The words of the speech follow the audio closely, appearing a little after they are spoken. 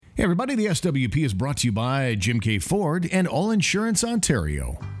Hey everybody, the SWP is brought to you by Jim K. Ford and All Insurance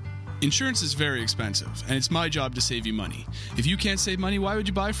Ontario. Insurance is very expensive, and it's my job to save you money. If you can't save money, why would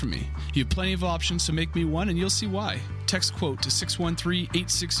you buy from me? You have plenty of options, so make me one, and you'll see why. Text QUOTE to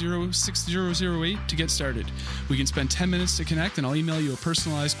 613-860-6008 to get started. We can spend 10 minutes to connect, and I'll email you a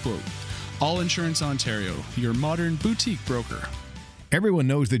personalized quote. All Insurance Ontario, your modern boutique broker. Everyone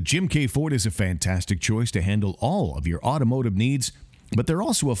knows that Jim K. Ford is a fantastic choice to handle all of your automotive needs, but they're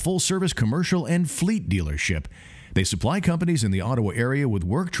also a full-service commercial and fleet dealership. They supply companies in the Ottawa area with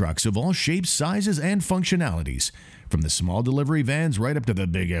work trucks of all shapes, sizes, and functionalities, from the small delivery vans right up to the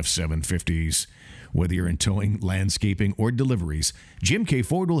big F-750s. Whether you're in towing, landscaping, or deliveries, Jim K.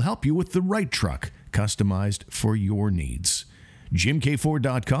 Ford will help you with the right truck, customized for your needs.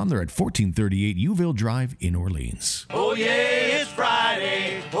 JimKFord.com. They're at 1438 Youville Drive in Orleans. Oh yeah, it's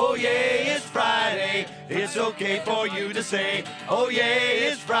Friday. Oh yeah, it's Friday. It's okay for you to say, oh yeah,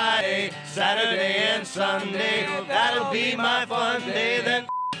 it's Friday. Saturday and Sunday, that'll be my fun day. Then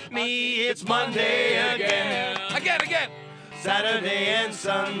me, it's Monday again. Again. Saturday and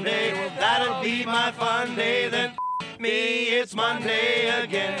Sunday, that'll be my fun day. Then me, it's Monday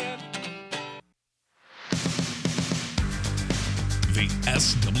again. The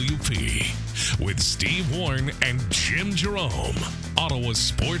SWP with Steve Warren and Jim Jerome. Ottawa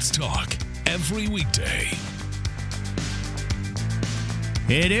Sports Talk every weekday.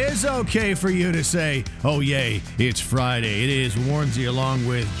 It is okay for you to say, oh yay, it's Friday. It is Warnsey along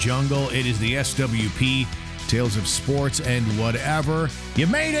with Jungle. It is the SWP, Tales of Sports and whatever. You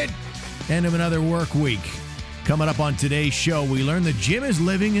made it! End of another work week. Coming up on today's show, we learn that Jim is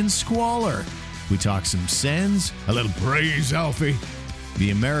living in squalor. We talk some Sens, a little praise, Alfie.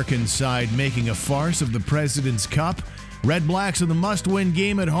 The American side making a farce of the President's Cup. Redblacks in the must-win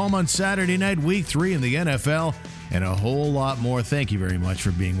game at home on Saturday night, Week 3 in the NFL, and a whole lot more. Thank you very much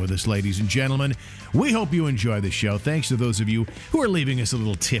for being with us, ladies and gentlemen. We hope you enjoy the show. Thanks to those of you who are leaving us a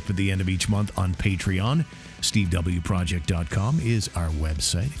little tip at the end of each month on Patreon. SteveWProject.com is our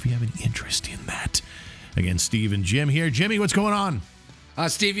website if you have any interest in that. Again, Steve and Jim here. Jimmy, what's going on?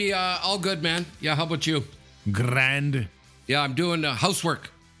 Stevie, all good, man. Yeah, how about you? Grand. Yeah, I'm doing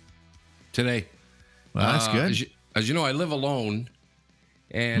housework today. Well, that's good. As you know, I live alone,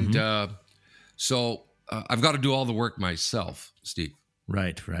 and so I've got to do all the work myself, Steve.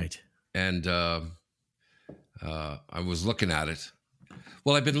 Right. And I was looking at it.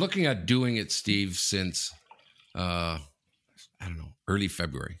 Well, I've been looking at doing it, Steve, since, early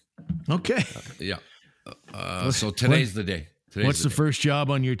February. Okay. Yeah. So today's the day. What's the first job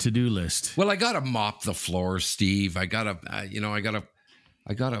on your to-do list? Well, I gotta mop the floor, Steve. I gotta,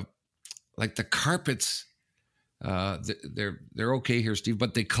 like the carpets. They're okay here, Steve,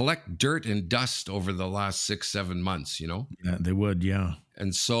 but they collect dirt and dust over the last 6-7 months. You know. Yeah, they would, yeah.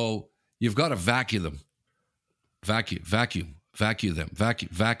 And so you've got to vacuum them. Vacuum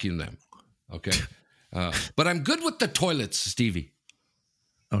them. Okay. But I'm good with the toilets, Stevie.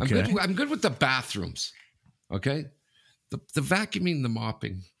 Okay. I'm good with the bathrooms. Okay. The vacuuming, the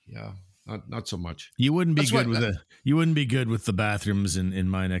mopping, yeah, not so much. You wouldn't be good with the bathrooms in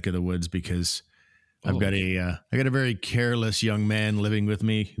my neck of the woods because I got a very careless young man living with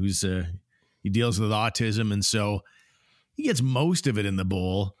me who's he deals with autism, and so he gets most of it in the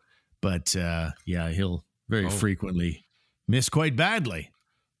bowl, but he'll very frequently miss quite badly.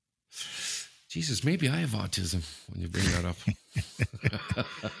 Jesus, maybe I have autism when you bring that up.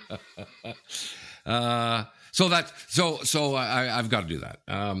 So I've got to do that.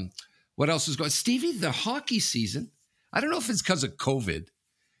 What else is going? Stevie, the hockey season. I don't know if it's because of COVID.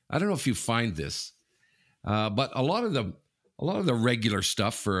 I don't know if you find this, but a lot of the regular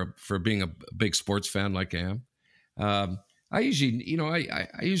stuff for being a big sports fan like I am. I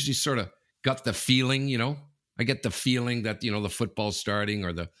usually sort of got the feeling. I get the feeling that the football's starting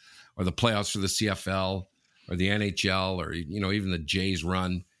or the playoffs for the CFL or the NHL or even the Jays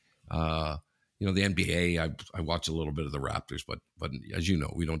run. The NBA, I watch a little bit of the Raptors, but as you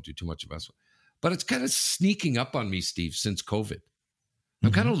know, we don't do too much of basketball. But it's kind of sneaking up on me, Steve, since COVID.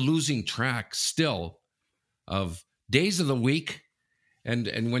 I'm kind of losing track still of days of the week.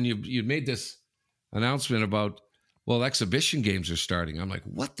 And when you made this announcement about, well, exhibition games are starting, I'm like,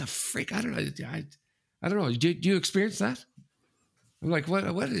 what the frick? I don't know. I don't know. Do you experience that? I'm like, what?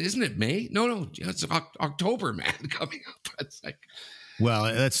 Isn't it May? No, it's October, man, coming up. It's like... Well,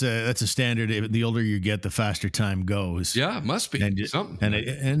 that's a standard. The older you get, the faster time goes. Yeah, it must be something.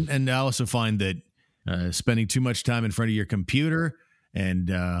 And I also find that spending too much time in front of your computer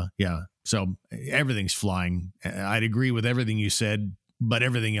and so everything's flying. I'd agree with everything you said, but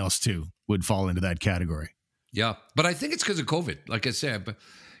everything else too would fall into that category. Yeah, but I think it's because of COVID. Like I said, but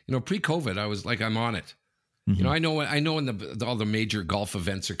pre-COVID, I was like, I'm on it. Mm-hmm. I know when all the major golf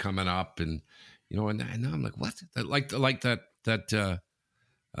events are coming up, and and now I'm like, what? Like that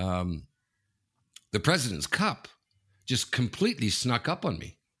the President's Cup just completely snuck up on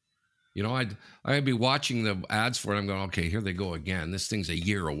me. I'd be watching the ads for it. I'm going, okay, here they go again. This thing's a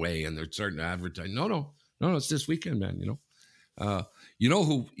year away, and they're starting to advertise. No, it's this weekend, man. Who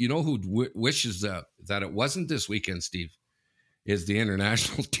wishes that it wasn't this weekend, Steve, is the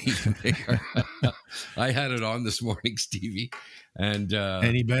international team. I had it on this morning, Stevie, and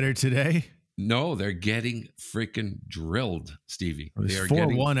any better today? No, they're getting freaking drilled, Stevie. It was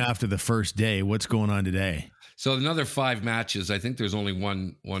 4-1 after the first day. What's going on today? So another 5 matches. I think there's only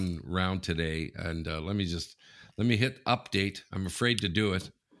one round today. And let me hit update. I'm afraid to do it.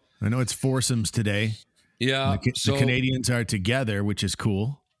 I know it's foursomes today. Yeah. The Canadians are together, which is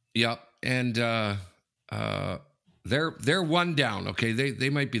cool. Yeah. And they're one down. Okay. They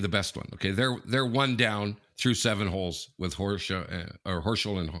might be the best one. Okay. They're one down through 7 holes with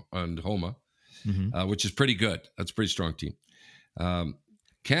Horschel and Homa, which is pretty good. That's a pretty strong team.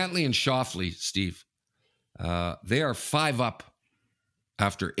 Cantley and Schauffele, Steve, they are 5 up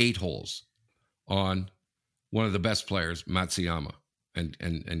after 8 holes on one of the best players, Matsuyama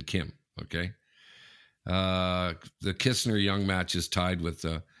and Kim. Okay. The Kistner Young match is tied with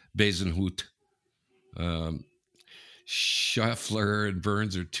Bezenhout. Scheffler and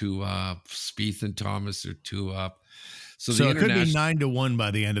Burns are 2 up. Spieth and Thomas are 2 up. So it could be 9-1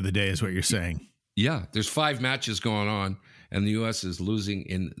 by the end of the day, is what you're saying. Yeah, there's 5 matches going on, and the U.S. is losing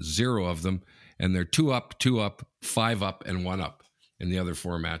in 0 of them, and they're 2 up, 5 up, and 1 up in the other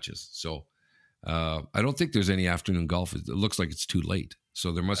 4 matches. So I don't think there's any afternoon golf. It looks like it's too late.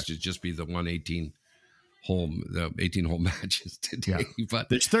 So there must just be the 18-hole matches today. Yeah. But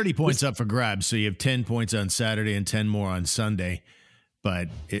there's 30 points up for grabs, so you have 10 points on Saturday and 10 more on Sunday. But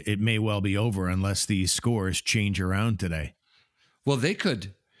it may well be over unless these scores change around today. Well, they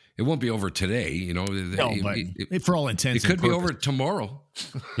could. It won't be over today, but for all intents, it could be over tomorrow.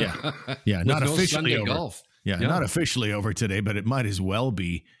 Yeah, not no officially Sunday over. Golf. Yeah, not officially over today, but it might as well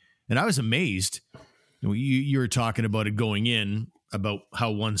be. And I was amazed. You were talking about it going in, about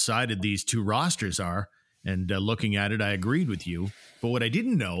how one-sided these 2 rosters are, and looking at it, I agreed with you. But what I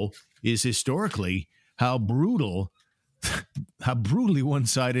didn't know is historically how brutally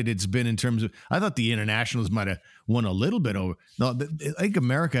one-sided it's been in terms of, I thought the internationals might have won a little bit over. No, I think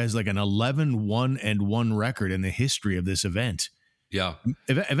America has like an 11-1-1 record in the history of this event. Yeah.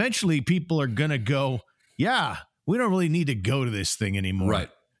 Eventually people are going to go, yeah, we don't really need to go to this thing anymore. Right.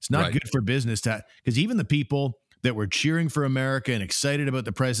 It's not good for business because even the people that were cheering for America and excited about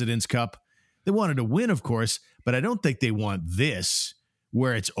the President's Cup, they wanted to win, of course, but I don't think they want this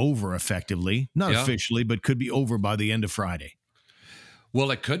where it's over effectively, not officially, but could be over by the end of Friday.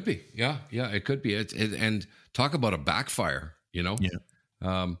 Well, it could be. Yeah, it could be. And talk about a backfire, Yeah.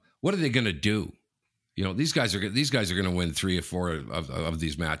 What are they going to do? These guys are going to win 3 or 4 of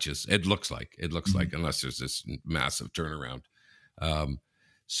these matches. It looks like, unless there's this massive turnaround.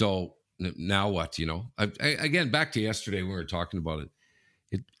 So now what? Again, back to yesterday when we were talking about it.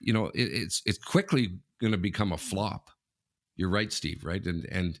 It's quickly going to become a flop. You're right, Steve. Right,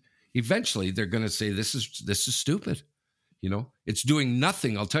 and eventually they're going to say this is stupid. It's doing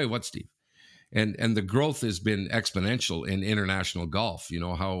nothing. I'll tell you what, Steve. And the growth has been exponential in international golf.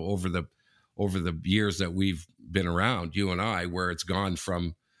 How over the years that we've been around, you and I, where it's gone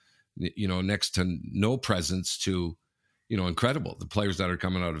from next to no presence to incredible. The players that are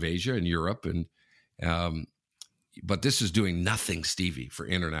coming out of Asia and Europe and. But this is doing nothing, Stevie, for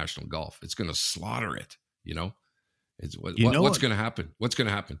international golf. It's going to slaughter it. What's going to happen? What's going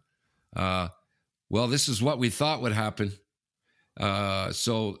to happen? Well, this is what we thought would happen.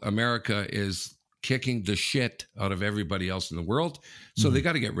 So America is kicking the shit out of everybody else in the world. So they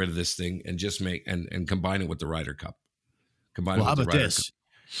got to get rid of this thing and just make and combine it with the Ryder Cup. How about this?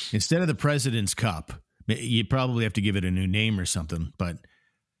 Instead of the President's Cup, you probably have to give it a new name or something, but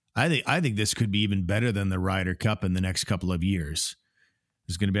I think this could be even better than the Ryder Cup in the next couple of years.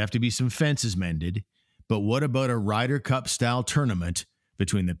 There's going to have to be some fences mended. But what about a Ryder Cup style tournament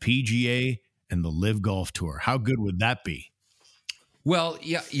between the PGA and the Live Golf Tour? How good would that be? Well,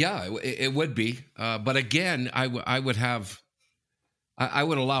 yeah, it would be. But again, I would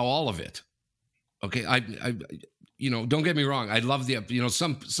allow all of it. Okay, don't get me wrong. I love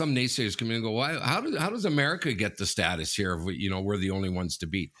some naysayers come in and go, well, how does America get the status here of, we're the only ones to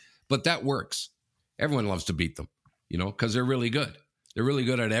beat? But that works. Everyone loves to beat them, because they're really good. They're really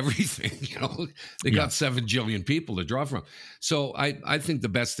good at everything. They got 7 jillion people to draw from. So I think the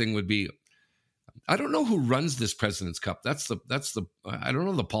best thing would be, I don't know who runs this President's Cup. That's the I don't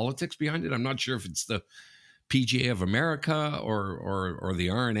know the politics behind it. I'm not sure if it's the PGA of America or the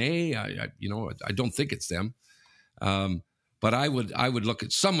RNA. I don't think it's them. But I would look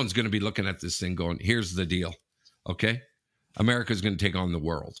at, someone's going to be looking at this thing going, here's the deal. Okay. America's going to take on the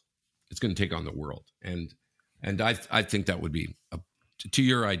world. It's going to take on the world. And I think that would be, to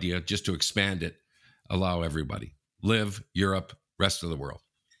your idea, just to expand it, allow everybody. Live, Europe, rest of the world.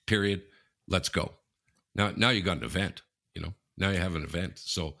 Period. Let's go. Now you got an event, now you have an event.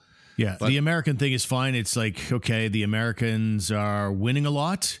 So yeah, the American thing is fine. It's like, okay, the Americans are winning a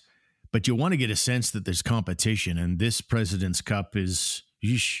lot, but you want to get a sense that there's competition. And this President's Cup is,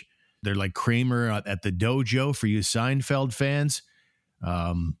 they're like Kramer at the dojo for you Seinfeld fans.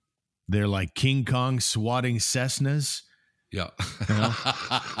 They're like King Kong swatting Cessnas. Yeah.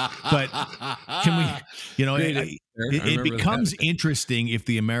 But can we, it becomes interesting if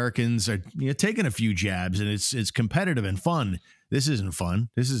the Americans are taking a few jabs and it's competitive and fun. This isn't fun.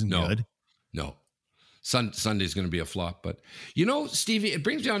 This isn't good. No. Sunday's going to be a flop. But, Stevie, it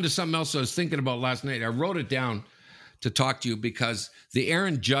brings me on to something else I was thinking about last night. I wrote it down to talk to you because the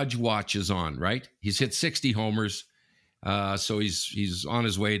Aaron Judge watch is on, right? He's hit 60 homers. So he's on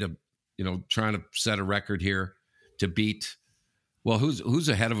his way to, trying to set a record here to beat. Well, who's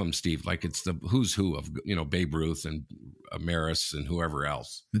ahead of him, Steve? Like it's the who's who of, Babe Ruth and Maris and whoever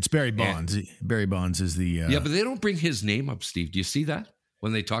else. It's Barry Bonds. Barry Bonds is the... Yeah, but they don't bring his name up, Steve. Do you see that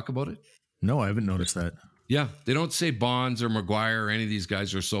when they talk about it? No, I haven't noticed that. Yeah, they don't say Bonds or McGuire or any of these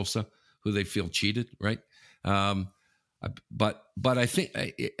guys or Sosa, who they feel cheated, right? But I think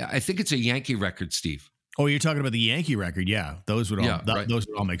it's a Yankee record, Steve. Oh, you're talking about the Yankee record? Yeah, those would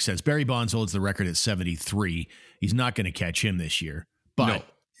all make sense. Barry Bonds holds the record at 73. He's not going to catch him this year, but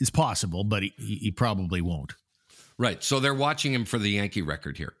it's possible. But he probably won't. Right. So they're watching him for the Yankee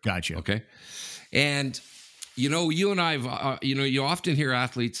record here. Gotcha. Okay. And you and I, you often hear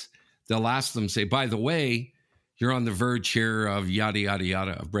athletes. They'll ask them, say, by the way, you're on the verge here of yada yada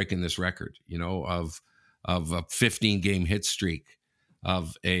yada of breaking this record. Of a 15-game hit streak.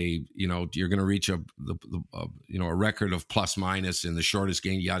 Of you're going to reach a record of plus minus in the shortest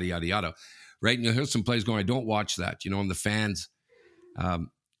game, yada, yada, yada. Right. And you'll hear some plays going, I don't watch that, and the fans.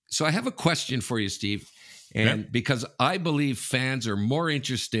 So I have a question for you, Steve. And because I believe fans are more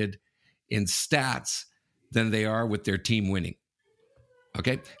interested in stats than they are with their team winning.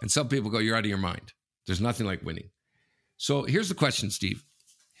 Okay. And some people go, you're out of your mind. There's nothing like winning. So here's the question, Steve.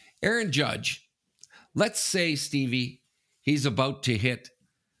 Aaron Judge, let's say, Stevie, he's about to hit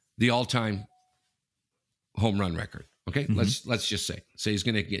the all-time home run record. Okay, let's just say he's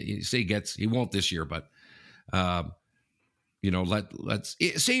going to get. He won't this year, but let's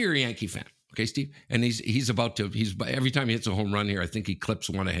say you're a Yankee fan. Okay, Steve, and he's about to. Every time he hits a home run here, I think he clips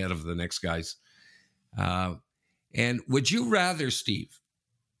one ahead of the next guys. And would you rather, Steve?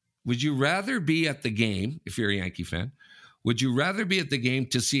 Would you rather be at the game if you're a Yankee fan? Would you rather be at the game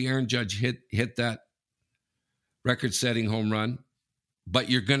to see Aaron Judge hit that record-setting home run, but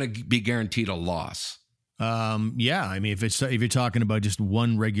you're going to be guaranteed a loss? Yeah. I mean, if you're talking about just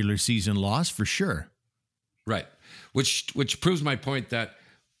one regular season loss, for sure. Right. Which proves my point that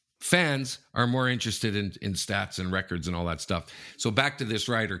fans are more interested in stats and records and all that stuff. So back to this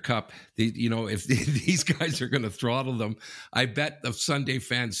Ryder Cup, if these guys are going to throttle them, I bet the Sunday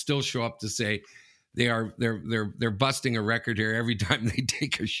fans still show up to say they're busting a record here every time they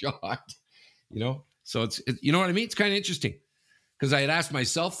take a shot, So it's you know what I mean? It's kind of interesting because I had asked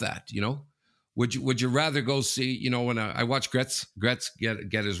myself that, would you rather go see, when I watched Gretz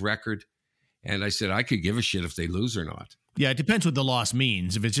get his record, and I said I could give a shit if they lose or not. Yeah, it depends what the loss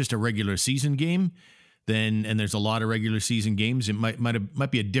means. If it's just a regular season game, and there's a lot of regular season games, it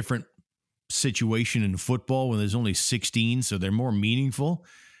might be a different situation in football when there's only 16, so they're more meaningful.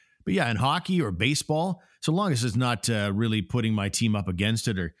 But yeah, in hockey or baseball, so long as it's not really putting my team up against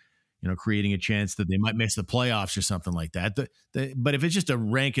it or creating a chance that they might miss the playoffs or something like that. But if it's just a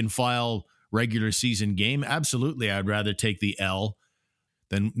rank and file regular season game, absolutely, I'd rather take the L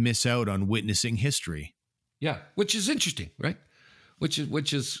than miss out on witnessing history. Yeah, which is interesting, right? Which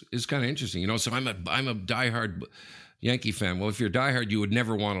is kind of interesting, So I'm a diehard Yankee fan. Well, if you're diehard, you would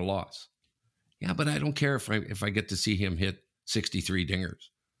never want a loss. Yeah, but I don't care if I get to see him hit 63 dingers,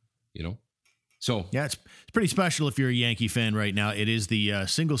 So yeah, it's pretty special if you're a Yankee fan right now. It is the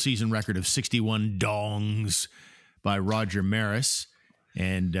single season record of 61 dongs by Roger Maris.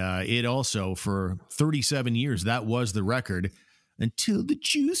 And it also, for 37 years, that was the record until the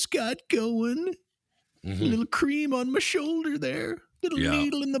juice got going. Mm-hmm. A little cream on my shoulder there. Little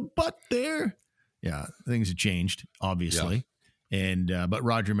needle in the butt there. Yeah, things have changed, obviously. And but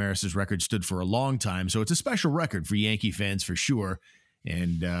Roger Maris's record stood for a long time, so it's a special record for Yankee fans for sure.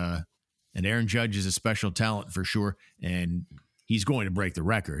 And Aaron Judge is a special talent for sure, and he's going to break the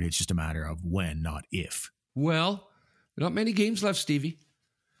record. It's just a matter of when, not if. Well, not many games left, Stevie.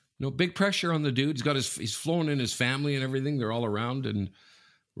 No big pressure on the dude. He's flown in his family and everything. They're all around and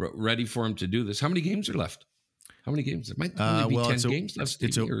ready for him to do this. How many games are left? How many games? It might only be 10 games left.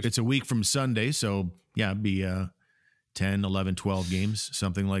 It's a week from Sunday, so yeah, it'd be 10, 11, 12 games,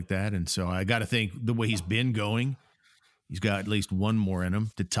 something like that. And so I got to think the way he's been going, he's got at least one more in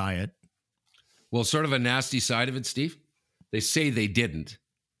him to tie it. Well, sort of a nasty side of it, Steve. They say they didn't.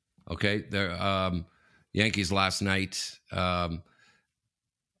 Okay, they're Yankees last night.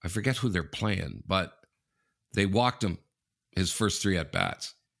 I forget who they're playing, but they walked him his first 3 at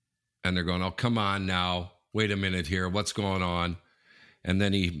bats, and they're going, "Oh, come on now, wait a minute here, what's going on?" And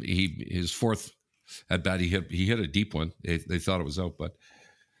then his fourth at bat, he hit a deep one. They thought it was out, but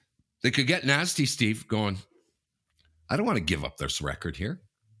they could get nasty, Steve. Going, I don't want to give up this record here.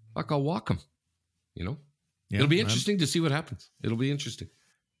 Fuck, I'll walk him. Yeah, it'll be interesting to see what happens. It'll be interesting.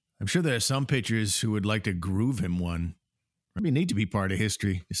 I'm sure there are some pitchers who would like to groove him one. Maybe need to be part of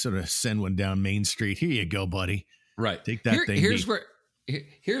history. Just sort of send one down Main Street. Here you go, buddy. Right. Take that thing.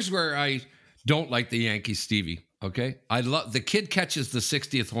 Here's where I don't like the Yankees, Stevie. Okay. I love the kid catches the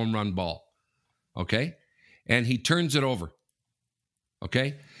 60th home run ball. Okay. And he turns it over.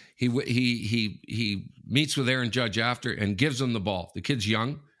 Okay. He meets with Aaron Judge after and gives him the ball. The kid's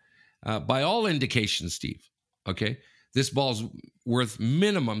young. By all indications, Steve. Okay. This ball's worth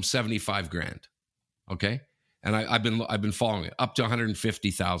minimum $75,000. Okay. And I've been following it up to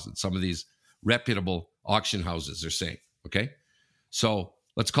 150,000. Some of these reputable auction houses are saying, okay, so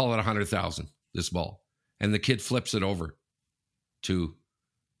let's call it 100,000. This ball, and the kid flips it over to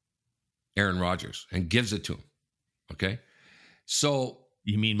Aaron Rodgers and gives it to him. Okay, so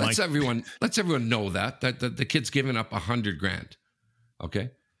you mean let's everyone know that the kid's giving up $100,000.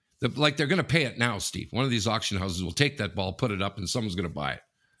 Okay, they're going to pay it now, Steve. One of these auction houses will take that ball, put it up, and someone's going to buy it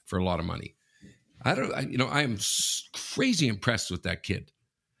for a lot of money. I am crazy impressed with that kid.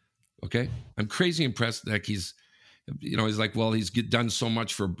 Okay. I'm crazy impressed that he's like, well, he's done so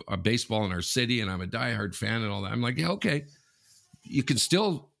much for baseball in our city and I'm a diehard fan and all that. I'm like, yeah, okay. You can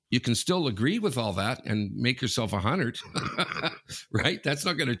still agree with all that and make yourself 100, right? That's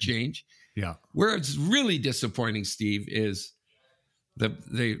not going to change. Yeah. Where it's really disappointing, Steve, is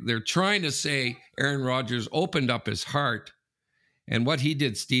they're trying to say Aaron Rodgers opened up his heart. And what he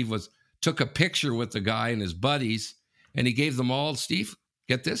did, Steve, was took a picture with the guy and his buddies, and he gave them all, Steve,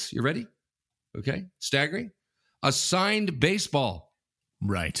 get this, you ready? Okay, staggering. A signed baseball.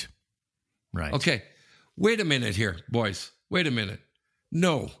 Right. Okay, wait a minute here, boys. Wait a minute.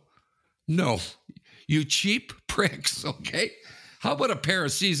 No, you cheap pricks, okay? How about a pair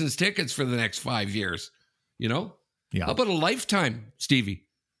of season's tickets for the next 5 years? Yeah. How about a lifetime, Stevie?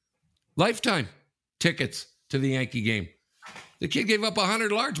 Lifetime tickets to the Yankee game. The kid gave up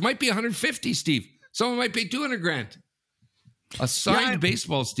 100 large, might be 150, Steve. Someone might pay $200,000. A signed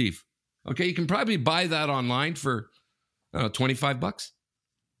baseball, Steve. Okay, you can probably buy that online for $25.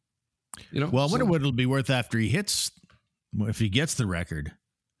 Well, I wonder what it'll be worth after he hits, if he gets the record.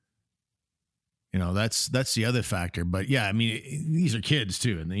 That's the other factor. But yeah, I mean, these are kids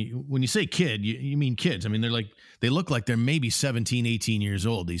too. And when you say kid, you mean kids. I mean, they look like they're maybe 17, 18 years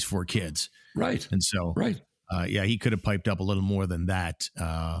old, these 4 kids. Right. And so, right. Yeah, he could have piped up a little more than that,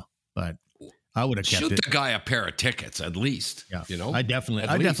 but I would have kept Shoot it. the guy a pair of tickets at least. Yeah, I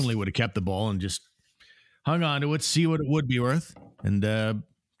definitely would have kept the ball and just hung on to it, see what it would be worth, and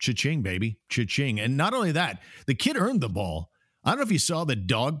cha-ching, baby, cha-ching. And not only that, the kid earned the ball. I don't know if you saw the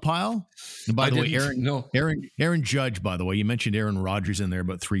dog pile. And by the way, Aaron Judge. By the way, you mentioned Aaron Rodgers in there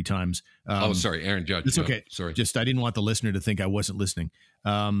about 3 times. Sorry, Aaron Judge. It's okay. Sorry, just I didn't want the listener to think I wasn't listening.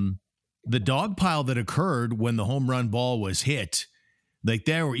 The dog pile that occurred when the home run ball was hit, like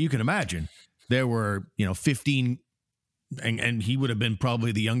you can imagine, there were, 15, and he would have been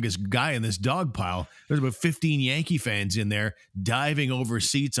probably the youngest guy in this dog pile. There's about 15 Yankee fans in there diving over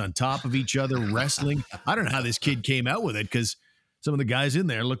seats on top of each other, wrestling. I don't know how this kid came out with it because some of the guys in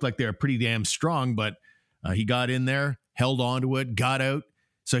there looked like they were pretty damn strong, but he got in there, held on to it, got out.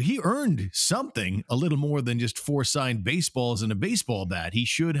 So he earned something a little more than just 4 signed baseballs and a baseball bat. He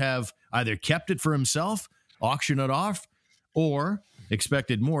should have either kept it for himself, auctioned it off, or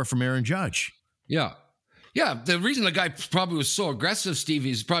expected more from Aaron Judge. Yeah. Yeah. The reason the guy probably was so aggressive, Steve,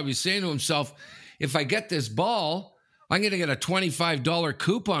 he's probably saying to himself, if I get this ball, I'm going to get a $25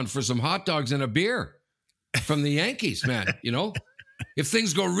 coupon for some hot dogs and a beer from the Yankees, man. If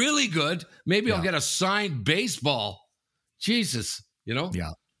things go really good, maybe I'll get a signed baseball. Jesus,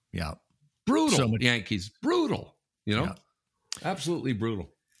 Yeah. brutal. So much- Yankees, brutal. Yeah. Absolutely brutal.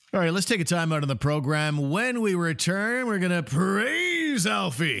 All right, let's take a time out of the program. When we return, we're going to praise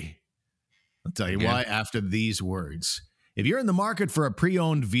Alfie. I'll tell you why after these words. If you're in the market for a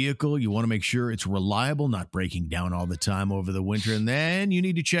pre-owned vehicle, you want to make sure it's reliable, not breaking down all the time over the winter, and then you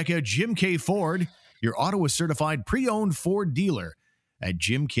need to check out Jim K. Ford, your Ottawa-certified pre-owned Ford dealer. At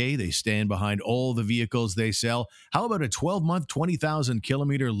Jim K., they stand behind all the vehicles they sell. How about a 12-month,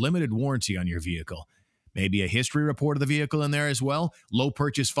 20,000-kilometer limited warranty on your vehicle? Maybe a history report of the vehicle in there as well. Low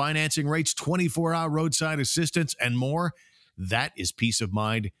purchase financing rates, 24-hour roadside assistance, and more. That is peace of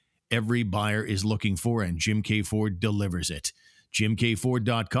mind every buyer is looking for, and Jim K. Ford delivers it.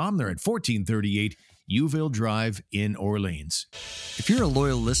 JimKFord.com. They're at 1438 Youville Drive in Orleans. If you're a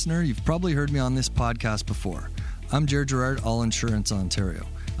loyal listener, you've probably heard me on this podcast before. I'm Jared Gerard, All Insurance Ontario.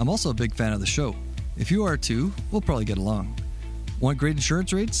 I'm also a big fan of the show. If you are too, we'll probably get along. Want great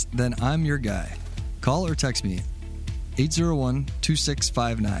insurance rates? Then I'm your guy. Call or text me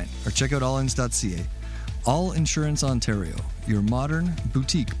 801-2659 or check out allins.ca. All Insurance Ontario, your modern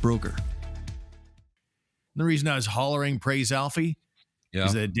boutique broker. The reason I was hollering praise Alfie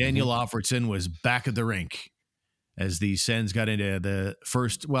is that Daniel Offertson was back at the rink as the Sens got into the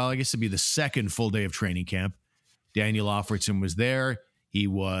first, well, I guess it'd be the second full day of training camp. Daniel Offertson was there. He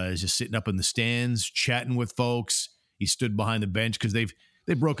was just sitting up in the stands, chatting with folks. He stood behind the bench because they've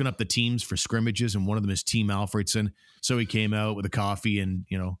broken up the teams for scrimmages, and one of them is Team Alfredson. So he came out with a coffee and,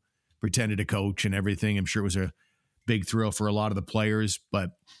 pretended to coach and everything. I'm sure it was a big thrill for a lot of the players,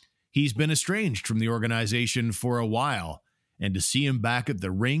 but he's been estranged from the organization for a while. And to see him back at the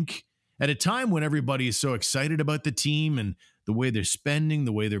rink at a time when everybody is so excited about the team and the way they're spending,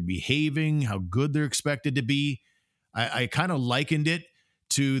 the way they're behaving, how good they're expected to be, I kind of likened it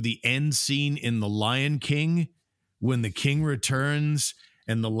to the end scene in The Lion King when the king returns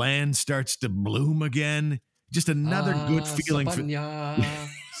and the land starts to bloom again. Just another good feeling.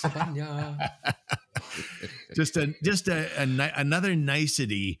 Another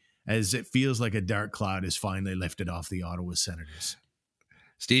nicety as it feels like a dark cloud is finally lifted off the Ottawa Senators.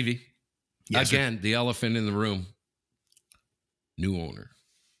 Stevie, yes, again, the elephant in the room. New owner.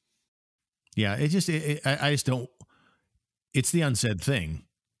 Yeah, I just don't. It's the unsaid thing.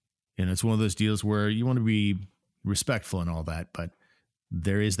 And it's one of those deals where you want to be respectful and all that, but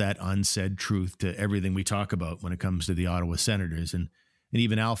there is that unsaid truth to everything we talk about when it comes to the Ottawa Senators. And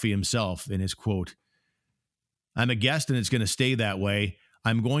even Alfie himself in his quote, "I'm a guest and it's going to stay that way.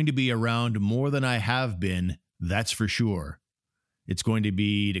 I'm going to be around more than I have been. That's for sure. It's going to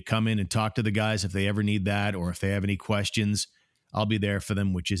be to come in and talk to the guys if they ever need that, or if they have any questions, I'll be there for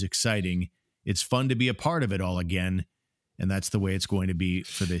them," which is exciting. It's fun to be a part of it all again. And that's the way it's going to be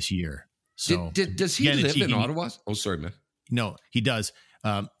for this year. So does he live in Ottawa? Oh, sorry, man. No, he does.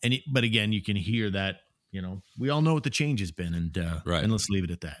 But again, you can hear that, we all know what the change has been, and right. And let's leave it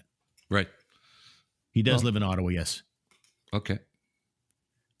at that. Right. He does live in Ottawa, yes. Okay.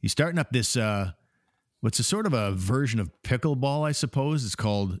 He's starting up this, what's a sort of a version of pickleball, I suppose. It's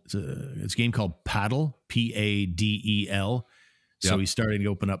a game called Paddle, Padel. So he's starting to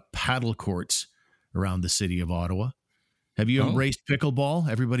open up paddle courts around the city of Ottawa. Have you embraced pickleball?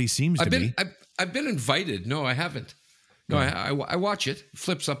 Everybody seems to be. I've been invited. No, I haven't. No, I watch it. It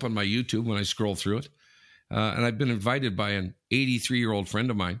flips up on my YouTube when I scroll through it. And I've been invited by an 83-year-old friend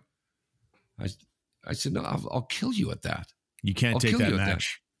of mine. I said, no, I'll kill you at that. You can't take that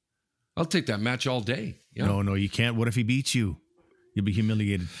match. I'll take that match all day. Yeah. No, you can't. What if he beats you? You'll be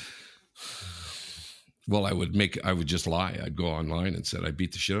humiliated. Well, I would just lie. I'd go online and said I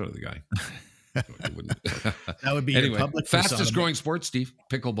beat the shit out of the guy. That would be anyway, your public fastest persona. growing sport, Steve,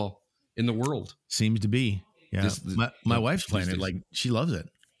 pickleball in the world. Seems to be. Yeah. My wife's playing it. Like, she loves it.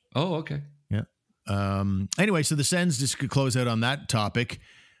 Oh, okay. Yeah. Anyway, so the Sens, just to close out on that topic,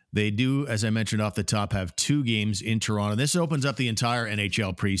 they do, as I mentioned off the top, have 2 games in Toronto. This opens up the entire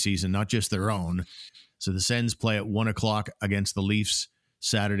NHL preseason, not just their own. So the Sens play at 1:00 against the Leafs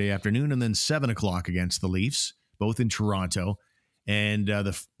Saturday afternoon, and then 7:00 against the Leafs, both in Toronto. And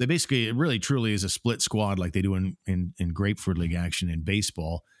they basically, it really truly is a split squad like they do in Grapefruit League action in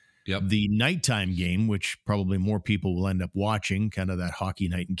baseball. Yep. The nighttime game, which probably more people will end up watching, kind of that hockey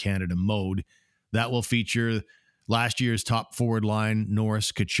night in Canada mode, that will feature last year's top forward line,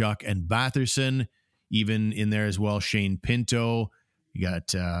 Norris, Tkachuk, and Batherson. Even in there as well, Shane Pinto. You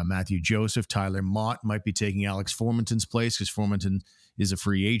got Matthew Joseph, Tyler Mott might be taking Alex Formanton's place because Formanton is a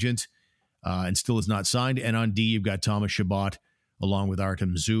free agent and still is not signed. And on D, you've got Thomas Chabot along with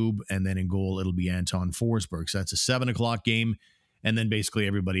Artem Zub. And then in goal, it'll be Anton Forsberg. So that's a 7:00 game. And then basically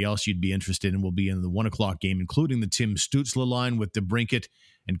everybody else you'd be interested in will be in the 1 o'clock game, including the Tim Stützle line with DeBrincat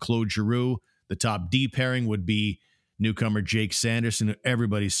and Claude Giroux. The top D pairing would be newcomer Jake Sanderson, who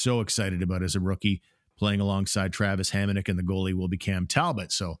everybody's so excited about as a rookie, playing alongside Travis Hamonic, and the goalie will be Cam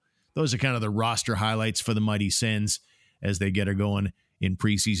Talbot. So those are kind of the roster highlights for the Mighty Sens as they get her going in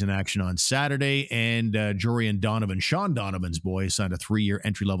preseason action on Saturday. And Jorian Donovan, Sean Donovan's boy, signed a 3-year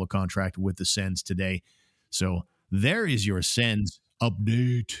entry-level contract with the Sens today. So there is your Sens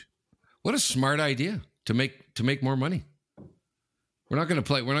update. What a smart idea to make more money. We're not going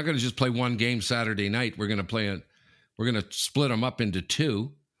to just play one game Saturday night. We're going to split them up into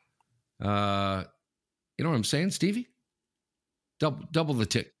 2. You know what I'm saying, Stevie? Double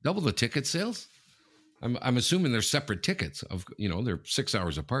the ticket sales. I'm assuming they're separate tickets. They're 6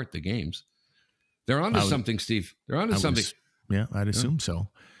 hours apart, the games. They're onto something, Steve. They're onto something. I'd assume so.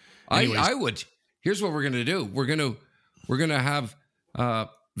 Anyways, I would. Here's what we're going to do. We're going to have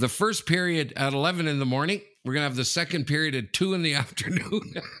the first period at 11 in the morning. We're going to have the second period at 2 in the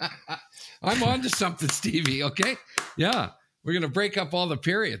afternoon. I'm on to something, Stevie. Okay. Yeah. We're going to break up all the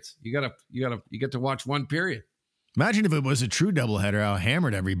periods. You get to watch one period. Imagine if it was a true doubleheader, how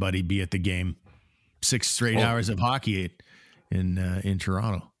hammered everybody be at the game. 6 straight hours of hockey in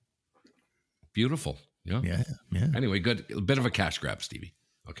Toronto. Beautiful. Yeah. Yeah. Anyway, good. A bit of a cash grab, Stevie.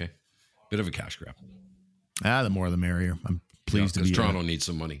 Okay. Bit of a cash grab. The more the merrier. I'm pleased to be. Toronto needs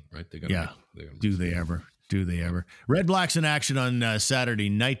some money, right? Do they ever? Redblacks in action on Saturday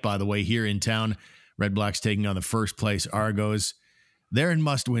night, by the way, here in town. Redblacks taking on the first place Argos. They're in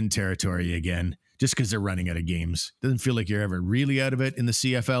must-win territory again, just because they're running out of games. Doesn't feel like you're ever really out of it in the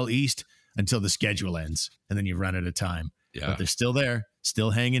CFL East until the schedule ends, and then you run out of time. Yeah. But they're still there,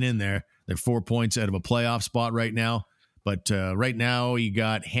 still hanging in there. They're 4 points out of a playoff spot right now. But right now, you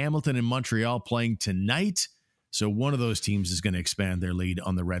got Hamilton and Montreal playing tonight. So one of those teams is going to expand their lead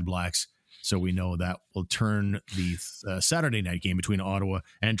on the Redblacks. So we know that will turn the Saturday night game between Ottawa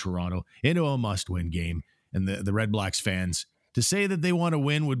and Toronto into a must-win game. And the Redblacks fans, to say that they want to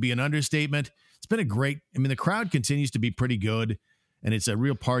win would be an understatement. It's been the crowd continues to be pretty good, and it's a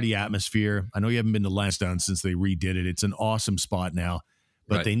real party atmosphere. I know you haven't been to Lansdowne since they redid it. It's an awesome spot now,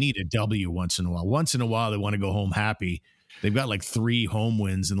 but They need a W once in a while. Once in a while, they want to go home happy. They've got like 3 home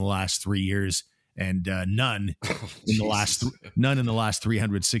wins in the last 3 years, and none in the last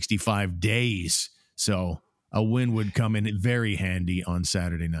 365 days. So a win would come in very handy on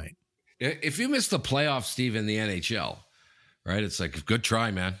Saturday night. If you miss the playoffs, Steve, in the NHL, right? It's like, good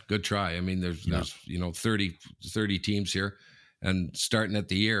try, man. Good try. I mean, there's 30 teams here, and starting at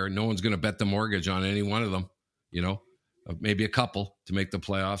the year, no one's going to bet the mortgage on any one of them, maybe a couple to make the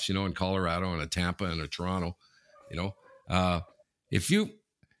playoffs, in Colorado and a Tampa and a Toronto, if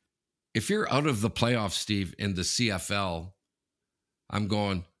you're out of the playoffs, Steve, in the CFL, I'm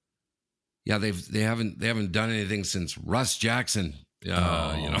going, yeah, they haven't done anything since Russ Jackson.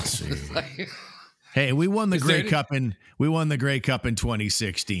 Hey, we won the Grey Cup in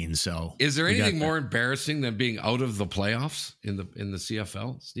 2016. So is there anything more embarrassing than being out of the playoffs in the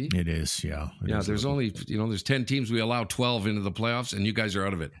CFL, Steve? It is, yeah. There's only there's 10 teams. We allow 12 into the playoffs, and you guys are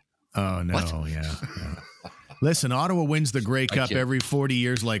out of it. Oh no, what? Yeah. Listen, Ottawa wins the Grey Cup every 40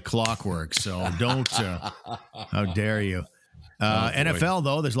 years like clockwork. So don't. How dare you? NFL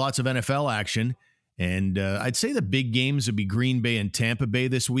though, there's lots of NFL action, and I'd say the big games would be Green Bay and Tampa Bay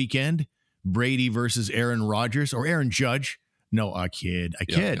this weekend. Brady versus Aaron Rodgers or Aaron Judge. No, a kid.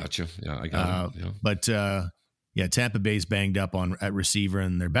 Gotcha. Yeah, I got it. Yeah. But Tampa Bay's banged up at receiver,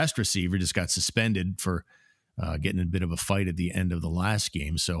 and their best receiver just got suspended for getting a bit of a fight at the end of the last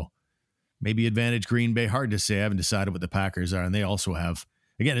game. So maybe advantage Green Bay. Hard to say. I haven't decided what the Packers are, and they also have.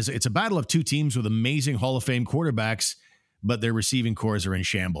 Again, it's a battle of 2 teams with amazing Hall of Fame quarterbacks, but their receiving cores are in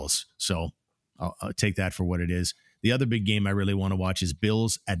shambles. So I'll take that for what it is. The other big game I really want to watch is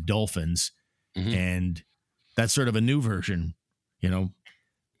Bills at Dolphins. Mm-hmm. And that's sort of a new version.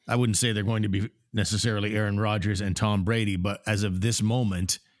 I wouldn't say they're going to be necessarily Aaron Rodgers and Tom Brady, but as of this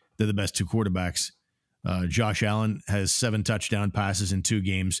moment, they're the best 2 quarterbacks. Josh Allen has 7 touchdown passes in 2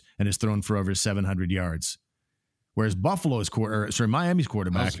 games and has thrown for over 700 yards. Whereas Miami's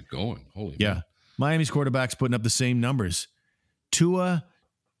quarterback. How's it going? Holy man. Miami's quarterback's putting up the same numbers. Tua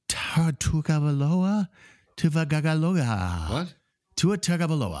Tagovailoa. What? Tua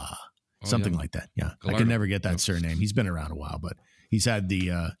Tagovailoa. Something like that. Yeah. I can never get that surname. He's been around a while, but he's had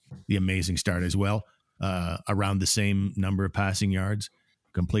the amazing start as well. Around the same number of passing yards,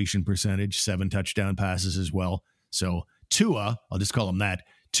 completion percentage, 7 touchdown passes as well. So Tua, I'll just call him that.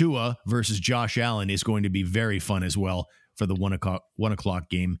 Tua versus Josh Allen is going to be very fun as well for the 1 o'clock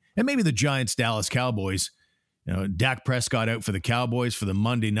game. And maybe the Giants Dallas Cowboys. Dak Prescott out for the Cowboys for the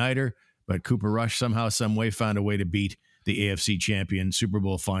Monday Nighter, but Cooper Rush somehow, some way found a way to beat the AFC champion Super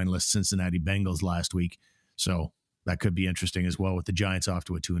Bowl finalist Cincinnati Bengals last week. So that could be interesting as well with the Giants off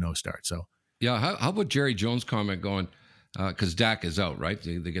to a 2-0 start. So yeah, how about Jerry Jones' comment going, because Dak is out, right?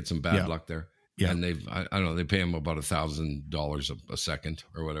 They get some bad luck there. Yeah. And I don't know, they pay him about $1,000 a second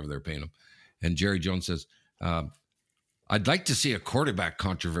or whatever they're paying him. And Jerry Jones says, I'd like to see a quarterback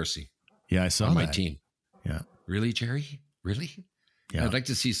controversy. Yeah, I saw on that. my team. Yeah. Really, Jerry? Really? Yeah. I'd like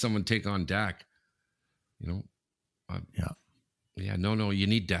to see someone take on Dak. Yeah, no, you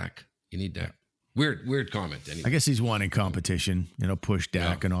need Dak. You need Dak. Weird comment. Anyway. I guess he's wanting competition, push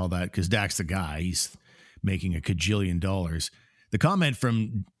Dak and all that, because Dak's the guy. He's making $1 kajillion. The comment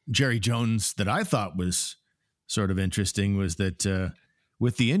from Jerry Jones that I thought was sort of interesting was that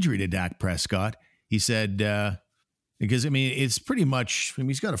with the injury to Dak Prescott, he said, because, it's pretty much,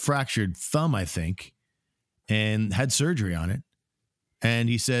 he's got a fractured thumb, I think, and had surgery on it. And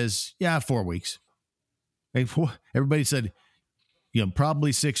he says, 4 weeks. Everybody said,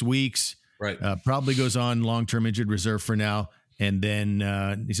 probably 6 weeks. Right. Probably goes on long-term injured reserve for now. And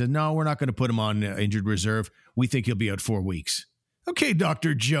then he said, no, we're not going to put him on injured reserve. We think he'll be out 4 weeks. Okay,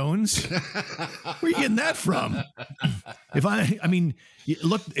 Dr. Jones, where are you getting that from?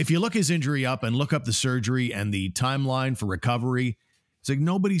 If you look his injury up and look up the surgery and the timeline for recovery, it's like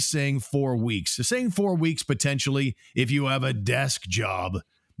nobody's saying 4 weeks. They're saying 4 weeks potentially if you have a desk job,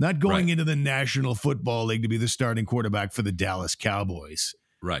 not going into the National Football League to be the starting quarterback for the Dallas Cowboys.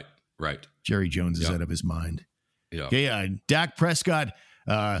 Right. Jerry Jones is out of his mind. Yeah. Okay, Dak Prescott,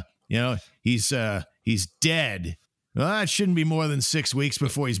 he's dead. Well, it shouldn't be more than 6 weeks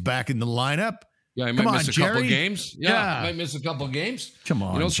before he's back in the lineup. Yeah, he might miss a couple games. Yeah, might miss a couple games. Come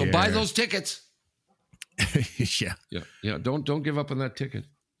on, so buy those tickets. Yeah. Don't give up on that ticket.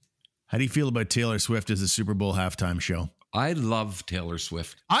 How do you feel about Taylor Swift as the Super Bowl halftime show? I love Taylor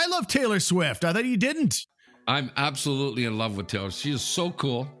Swift. I love Taylor Swift. I thought you didn't. I'm absolutely in love with Taylor. She is so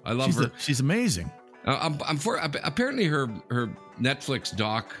cool. I love her. She's amazing. I'm for. Apparently, her Netflix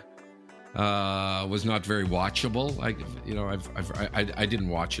doc was not very watchable. I didn't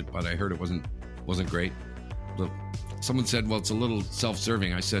watch it, but I heard it wasn't great. Someone said, "Well, it's a little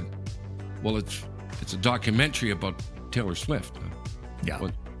self-serving." I said, "Well, it's a documentary about Taylor Swift." Yeah.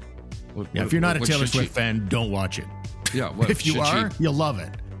 If you're not a Taylor Swift fan, don't watch it. Yeah. If you are, you'll love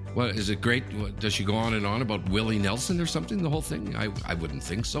it. What is it great? Does she go on and on about Willie Nelson or something? The whole thing? I wouldn't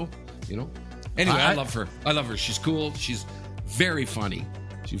think so. Anyway, I love her. She's cool. She's very funny.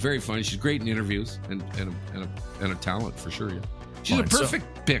 She's great in interviews and a talent for sure. Yeah. She's a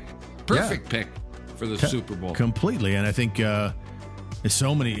perfect pick. Pick for the Super Bowl. Completely. And I think there's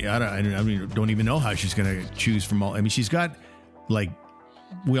so many. I don't even know how she's going to choose from all. She's got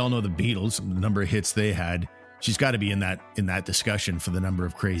we all know the Beatles, the number of hits they had. She's got to be in that discussion for the number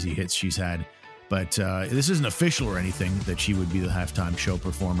of crazy hits she's had. But this isn't official or anything that she would be the halftime show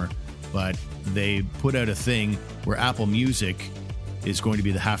performer. But they put out a thing where Apple Music is going to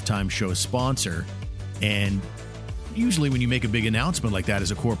be the halftime show sponsor. And usually when you make a big announcement like that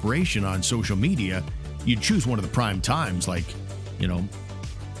as a corporation on social media, you choose one of the prime times,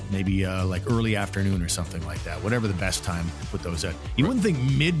 maybe early afternoon or something like that. Whatever the best time to put those out. You wouldn't think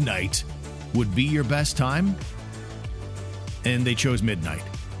midnight would be your best time, and they chose midnight.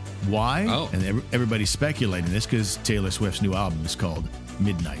 Why? Oh. And everybody's speculating this because Taylor Swift's new album is called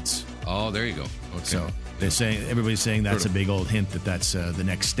Midnights. Oh, there you go. Okay. So everybody's saying that's a big old hint that's the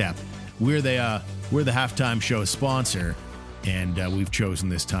next step. We're the halftime show sponsor, and we've chosen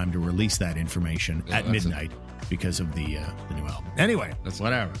this time to release that information at midnight because of the new album. Anyway, that's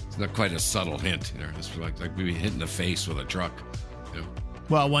whatever. It's not quite a subtle hint. It's like maybe hitting the face with a truck.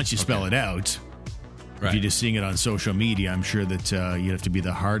 Well, once you spell it out, if you're just seeing it on social media, I'm sure that you'd have to be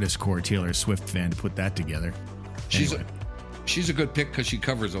the hardest core Taylor Swift fan to put that together. She's a good pick because she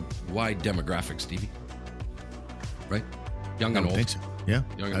covers a wide demographic, Stevie. Right? Young and old. I think so. Yeah,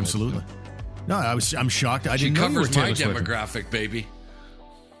 absolutely. Old, yeah. No, I'm shocked. I didn't know you were Taylor Swift. She covers my demographic, baby.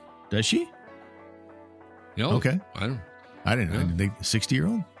 Does she? Okay. I didn't know. I think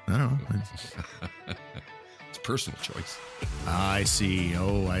 60-year-old? I don't know. It's personal choice. I see.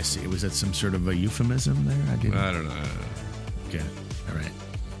 Oh, I see. Was that some sort of a euphemism there? I don't know. Okay. All right.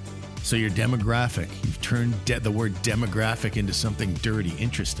 So your demographic. You've turned the word demographic into something dirty.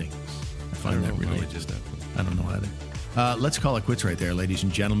 Interesting. I find that really just that. I don't know either. Let's call it quits right there, ladies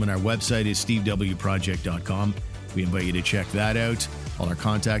and gentlemen. Our website is stevewproject.com. We invite you to check that out. All our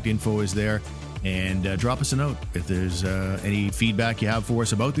contact info is there. And drop us a note if there's any feedback you have for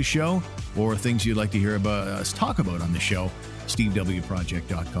us about the show or things you'd like to hear about us talk about on the show,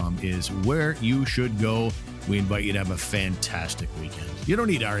 stevewproject.com is where you should go. We invite you to have a fantastic weekend. You don't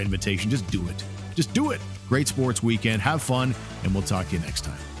need our invitation. Just do it. Just do it. Great sports weekend. Have fun, and we'll talk to you next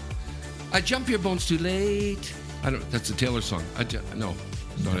time. I jump your bones too late. That's a Taylor song. No,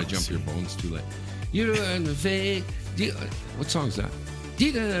 not I jump your bones too late. You and the fake. What song is that?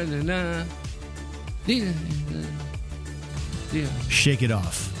 Shake it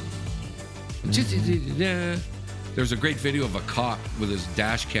off. There's a great video of a cop with his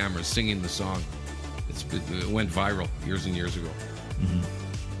dash camera singing the song. It went viral years and years ago.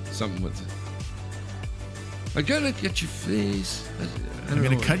 Mm-hmm. Something with I gotta get your face. I'm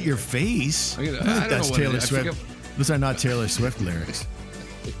gonna cut your face. I don't know that's what Taylor it is. Swift. Those are not Taylor Swift lyrics.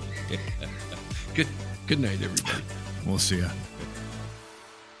 Good night, everybody. We'll see ya.